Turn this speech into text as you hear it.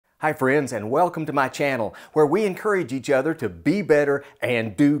Hi friends, and welcome to my channel where we encourage each other to be better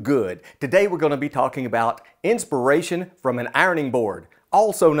and do good. Today we're going to be talking about inspiration from an ironing board,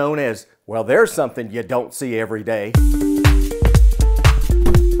 also known as, well, there's something you don't see every day.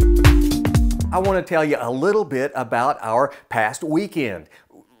 I want to tell you a little bit about our past weekend.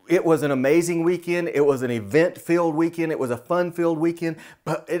 It was an amazing weekend. It was an event-filled weekend. It was a fun-filled weekend,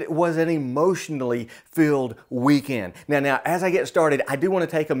 but it was an emotionally filled weekend. Now, as I get started, I do want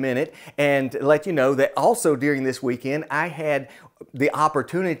to take a minute and let you know that also during this weekend, I had the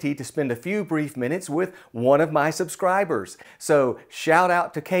opportunity to spend a few brief minutes with one of my subscribers. So shout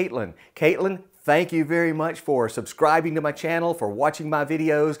out to Caitlin. Caitlin, thank you very much for subscribing to my channel, for watching my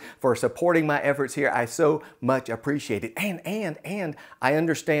videos, for supporting my efforts here. I so much appreciate it. And I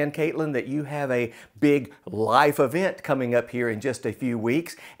understand, Caitlin, that you have a big life event coming up here in just a few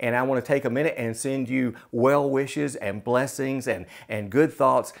weeks. And I want to take a minute and send you well wishes and blessings and good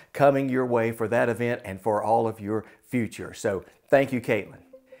thoughts coming your way for that event and for all of your future. So thank you, Caitlin.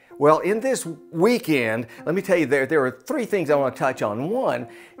 Well, in this weekend, let me tell you, there are three things I want to touch on. One,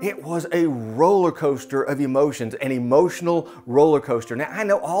 it was a roller coaster of emotions, an emotional roller coaster. Now, I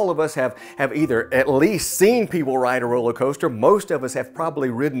know all of us have either at least seen people ride a roller coaster. Most of us have probably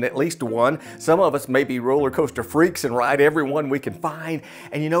ridden at least one. Some of us may be roller coaster freaks and ride every one we can find.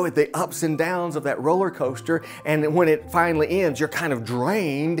 And you know, the ups and downs of that roller coaster, and when it finally ends, you're kind of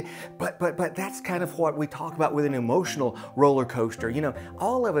drained. But that's kind of what we talk about with an emotional roller coaster. You know,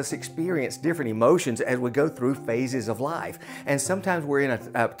 all of us experience different emotions as we go through phases of life. And sometimes we're in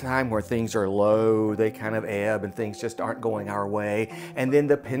a time where things are low, they kind of ebb and things just aren't going our way. And then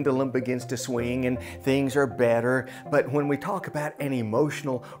the pendulum begins to swing and things are better. But when we talk about an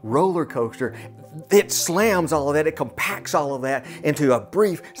emotional roller coaster, it slams all of that, it compacts all of that into a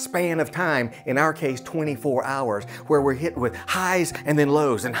brief span of time, in our case 24 hours, where we're hit with highs and then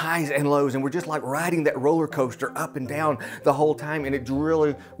lows and highs and lows, and we're just like riding that roller coaster up and down the whole time, and it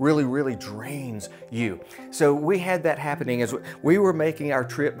really drains you. So we had that happening as we were making our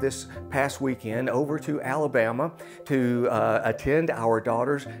trip this past weekend over to Alabama to attend our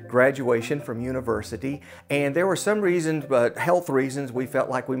daughter's graduation from university. And there were some reasons, but health reasons, we felt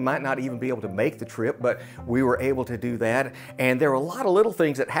like we might not even be able to make the trip, but we were able to do that. And there were a lot of little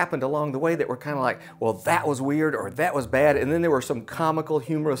things that happened along the way that were kind of like, well, that was weird or that was bad. And then there were some comical,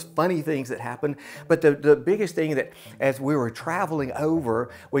 humorous, funny things that happened. But the biggest thing that as we were traveling over,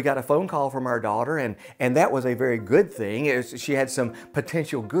 we got a phone call from our daughter, and that was a very good thing. She had some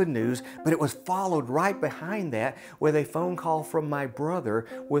potential good news, but it was followed right behind that with a phone call from my brother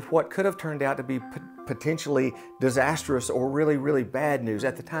with what could have turned out to be potentially disastrous or really bad news.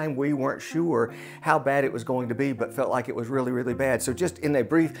 At the time, we weren't sure how bad it was going to be, but felt like it was really bad. So just in a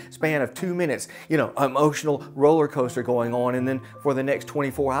brief span of 2 minutes, you know, emotional roller coaster going on, and then for the next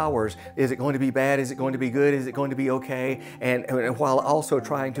 24 hours, is it going to be bad? Is it going to be good? Is it going to be okay? And while also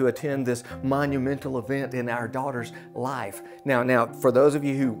trying to attend this monumental event in our daughter's life. Now, for those of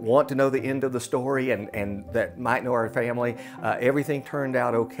you who want to know the end of the story and that might know our family, everything turned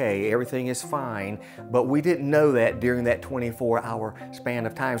out okay. Everything is fine. But we didn't know that during that 24-hour span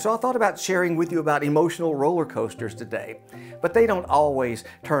of time. So I thought about sharing with you about emotional roller coasters today. But they don't always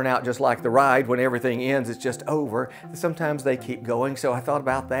turn out just like the ride. When everything ends, it's just over. Sometimes they keep going. So I thought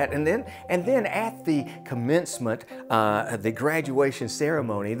about that. And then at the commencement, the graduation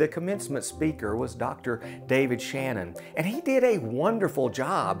ceremony, the commencement speaker was Dr. David Shannon. And he did a wonderful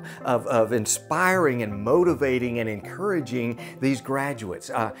job of inspiring and motivating and encouraging these graduates.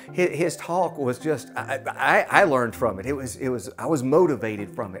 His talk was just, I learned from it. I was motivated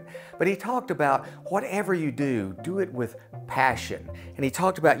from it. But he talked about whatever you do, do it with passion. And he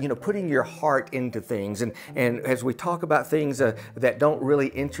talked about, you know, putting your heart into things. And as we talk about things that don't really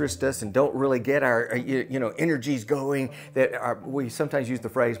interest us and don't really get our, you know, energies going, we sometimes use the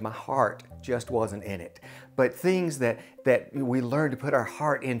phrase, my heart just wasn't in it. But things that we learn to put our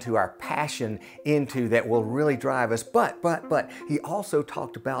heart into, our passion into, that will really drive us. But he also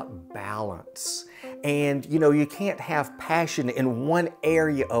talked about balance. And you know, you can't have passion in one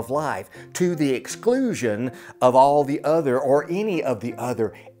area of life to the exclusion of all the other or any of the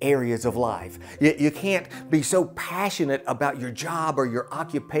other areas of life. You can't be so passionate about your job or your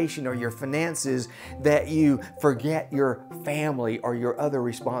occupation or your finances that you forget your family or your other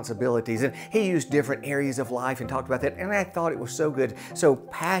responsibilities. And he used different areas of life and talked about that, and I thought it was so good. So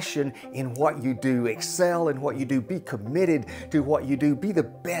passion in what you do, excel in what you do, be committed to what you do, be the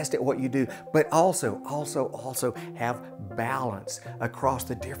best at what you do, but also have balance across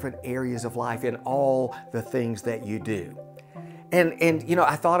the different areas of life in all the things that you do. And you know,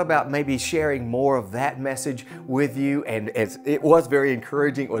 I thought about maybe sharing more of that message with you, and it was very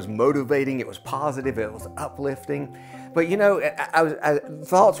encouraging, it was motivating, it was positive, it was uplifting. But you know,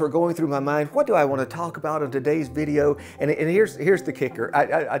 thoughts were going through my mind, what do I want to talk about in today's video? And here's the kicker,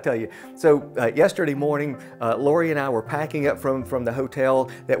 I tell you. So yesterday morning, Lori and I were packing up from the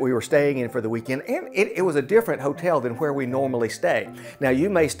hotel that we were staying in for the weekend, and it was a different hotel than where we normally stay. Now, you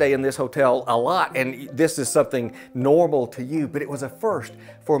may stay in this hotel a lot, and this is something normal to you, but it was a first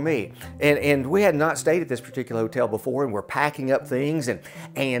for me. And we had not stayed at this particular hotel before, and we're packing up things,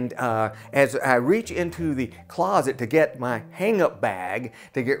 and as I reach into the closet to get my hang-up bag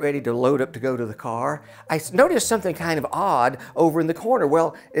to get ready to load up to go to the car, I noticed something kind of odd over in the corner.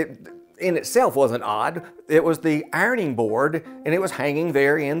 Well, it in itself wasn't odd. It was the ironing board, and it was hanging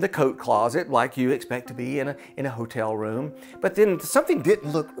there in the coat closet like you expect to be in a hotel room. But then something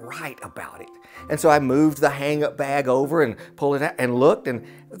didn't look right about it. And so I moved the hang-up bag over and pulled it out and looked, and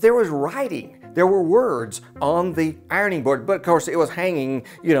there was writing. There were words on the ironing board, but of course it was hanging,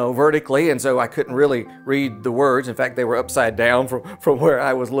 you know, vertically, and so I couldn't really read the words. In fact, they were upside down from where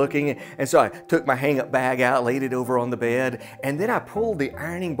I was looking. And so I took my hang-up bag out, laid it over on the bed, and then I pulled the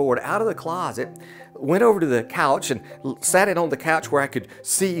ironing board out of the closet, went over to the couch and sat it on the couch where I could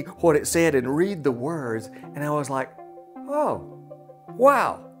see what it said and read the words. And I was like, oh,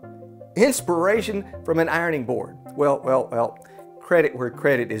 wow, inspiration from an ironing board. Well, credit where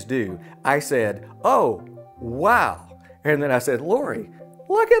credit is due. I said, oh, wow. And then I said, Lori,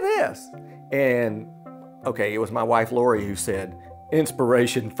 look at this. And okay, it was my wife, Lori, who said,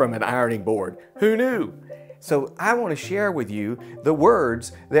 inspiration from an ironing board. Who knew? So I want to share with you the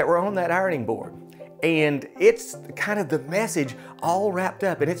words that were on that ironing board. And it's kind of the message all wrapped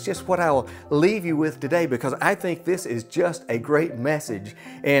up. And it's just what I'll leave you with today, because I think this is just a great message.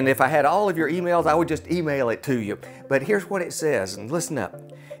 And if I had all of your emails, I would just email it to you. But here's what it says, and listen up.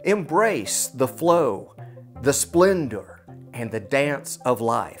 Embrace the flow, the splendor, and the dance of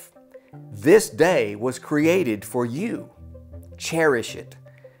life. This day was created for you. Cherish it.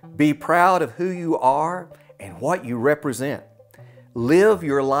 Be proud of who you are and what you represent. Live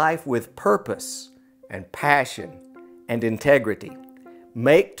your life with purpose and passion and integrity.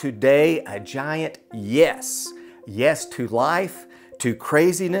 Make today a giant yes. Yes to life, to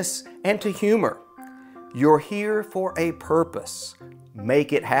craziness, and to humor. You're here for a purpose.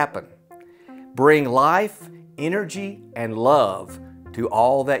 Make it happen. Bring life, energy, and love to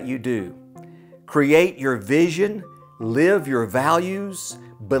all that you do. Create your vision, live your values,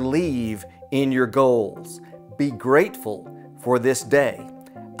 believe in your goals. Be grateful for this day.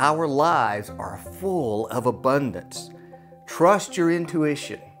 Our lives are full of abundance. Trust your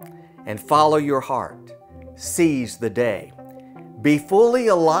intuition and follow your heart. Seize the day. Be fully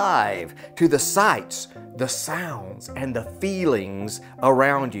alive to the sights, the sounds, and the feelings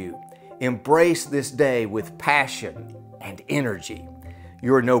around you. Embrace this day with passion and energy.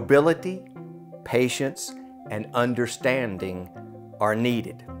 Your nobility, patience, and understanding are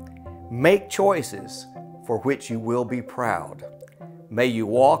needed. Make choices for which you will be proud. May you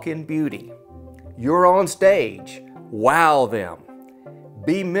walk in beauty. You're on stage. Wow them.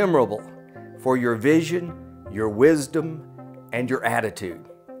 Be memorable for your vision, your wisdom, and your attitude.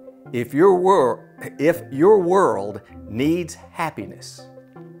 If your world needs happiness,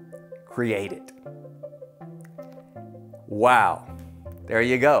 create it. Wow. There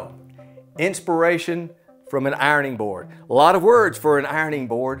you go. Inspiration from an ironing board. A lot of words for an ironing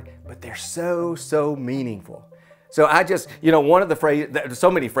board, but they're so meaningful. So I just, you know, one of the phrases,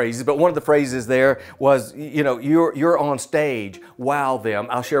 so many phrases, but one of the phrases there was, you know, you're on stage, wow them.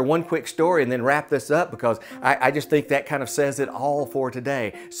 I'll share one quick story and then wrap this up, because I just think that kind of says it all for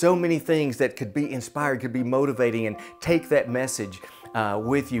today. So many things that could be inspired, could be motivating, and take that message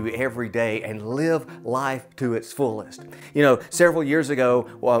with you every day and live life to its fullest. You know, several years ago,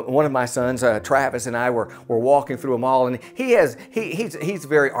 one of my sons, Travis, and I were walking through a mall, and he's a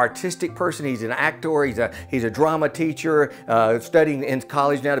very artistic person. He's an actor. He's a drama teacher, studying in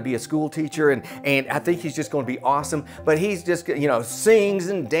college now to be a school teacher, and I think he's just going to be awesome. But he's just, you know, sings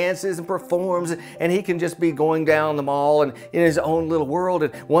and dances and performs, and he can just be going down the mall and in his own little world.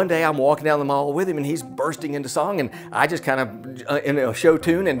 And one day I'm walking down the mall with him, and he's bursting into song, and I just kind of in a show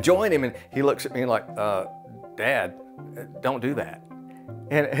tune and join him, and he looks at me like, Dad, don't do that.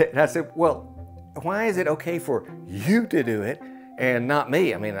 And I said, well, why is it okay for you to do it and not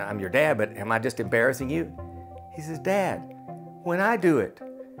me? I mean, I'm your dad, but am I just embarrassing you? He says, Dad, when I do it,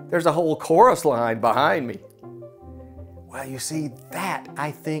 there's a whole chorus line behind me. Well, you see, that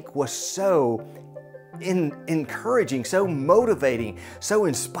I think was so encouraging, so motivating, so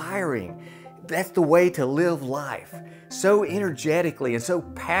inspiring. That's the way to live life, so energetically and so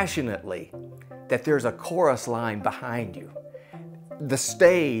passionately that there's a chorus line behind you. The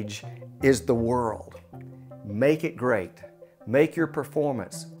stage is the world. Make it great. Make your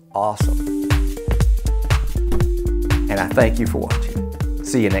performance awesome. And I thank you for watching.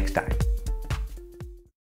 See you next time.